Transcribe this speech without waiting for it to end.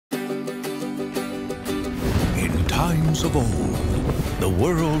times of old, the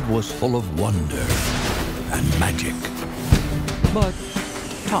world was full of wonder and magic. But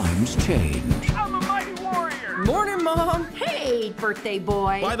times change. I'm a mighty warrior! Morning, Mom! Hey, birthday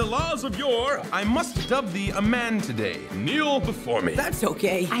boy! By the laws of yore, I must dub thee a man today. Kneel before me. That's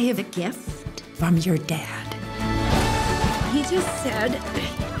okay. I have a gift from your dad. He just said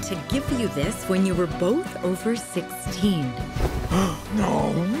to give you this when you were both over 16.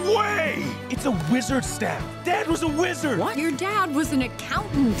 No way! It's a wizard staff. Dad was a wizard. What? Your dad was an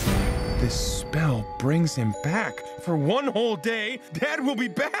accountant. This spell brings him back. For one whole day, Dad will be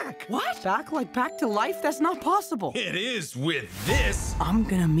back. What? Back to life? That's not possible. It is with this. I'm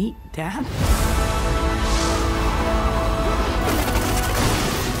gonna meet Dad.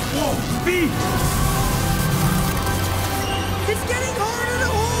 Whoa, feet! It's getting harder to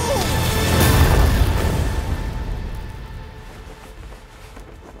hold!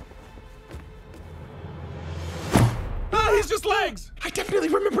 Ah, he's just legs. I definitely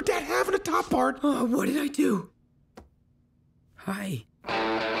remember Dad having a top part. Oh, what did I do? Hi.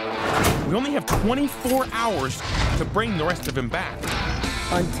 We only have 24 hours to bring the rest of him back.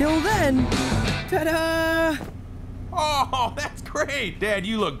 Until then, ta-da! Oh, that's great. Dad,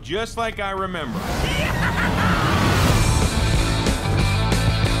 you look just like I remember.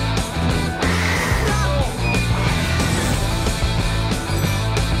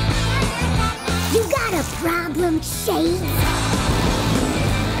 You got a problem, Shades?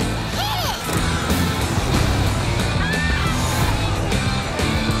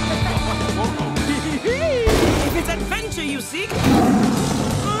 If it's adventure you seek,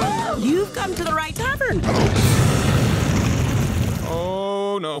 you've come to the right tavern.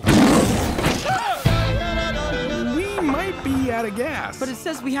 Oh, no. We might be out of gas. But it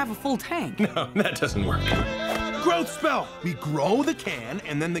says we have a full tank. No, that doesn't work. Growth spell. We grow the can,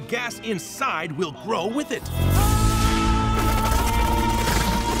 and then the gas inside will grow with it.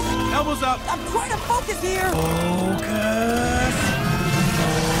 Elbows up. I'm trying to focus here. Focus.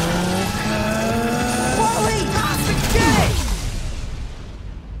 Wally, get it!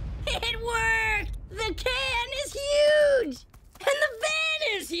 It worked! The can is huge! And the van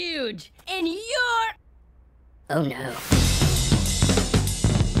is huge! And you're... Oh no.